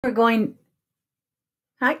We're going,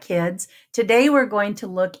 Hi kids. Today we're going to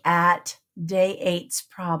look at day 8's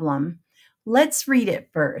problem. Let's read it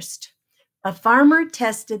first. A farmer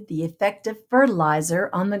tested the effect of fertilizer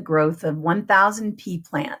on the growth of 1,000 pea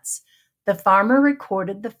plants. The farmer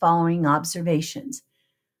recorded the following observations.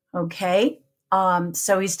 Okay,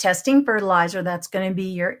 so he's testing fertilizer. That's going to be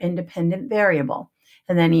your independent variable.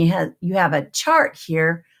 And then you have a chart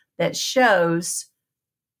here that shows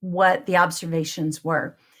what the observations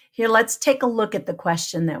were. Here, let's take a look at the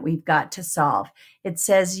question that we've got to solve. It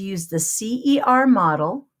says use the CER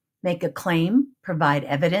model, make a claim, provide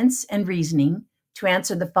evidence and reasoning to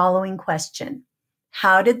answer the following question.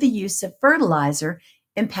 How did the use of fertilizer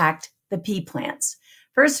impact the pea plants?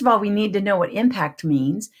 First of all, we need to know what impact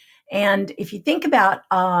means. And if you think about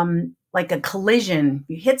like a collision,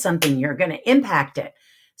 you hit something, you're going to impact it.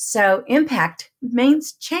 So impact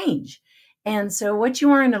means change. And so what you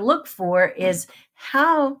want to look for is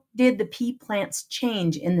how did the pea plants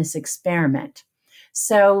change in this experiment?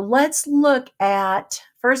 So let's look at,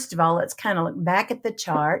 first of all, let's kind of look back at the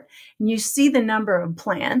chart. And you see the number of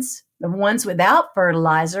plants, the ones without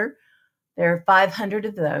fertilizer. There are 500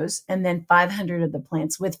 of those, and then 500 of the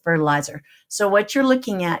plants with fertilizer. So what you're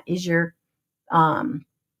looking at is your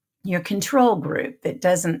control group that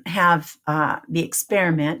doesn't have the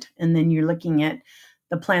experiment, and then you're looking at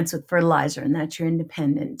the plants with fertilizer, and that's your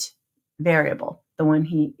independent variable, the one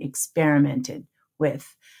he experimented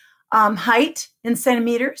with. Height in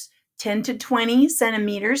centimeters, 10 to 20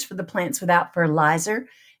 centimeters for the plants without fertilizer,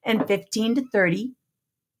 and 15 to 30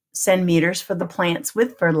 centimeters for the plants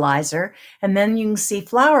with fertilizer. And then you can see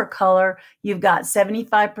flower color, you've got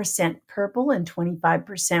 75% purple and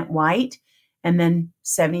 25% white, and then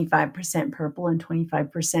 75% purple and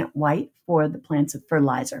 25% white for the plants with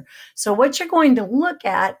fertilizer. So what you're going to look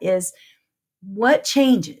at is what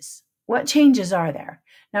changes. What changes are there?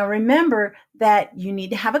 Now remember that you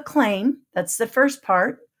need to have a claim. That's the first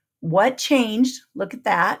part. What changed? Look at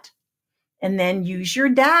that. And then use your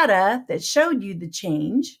data that showed you the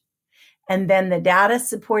change. And then the data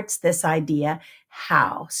supports this idea.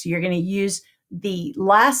 How? So you're going to use the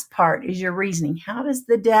last part is your reasoning. How does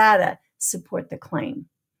the data support the claim?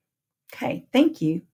 Okay, thank you.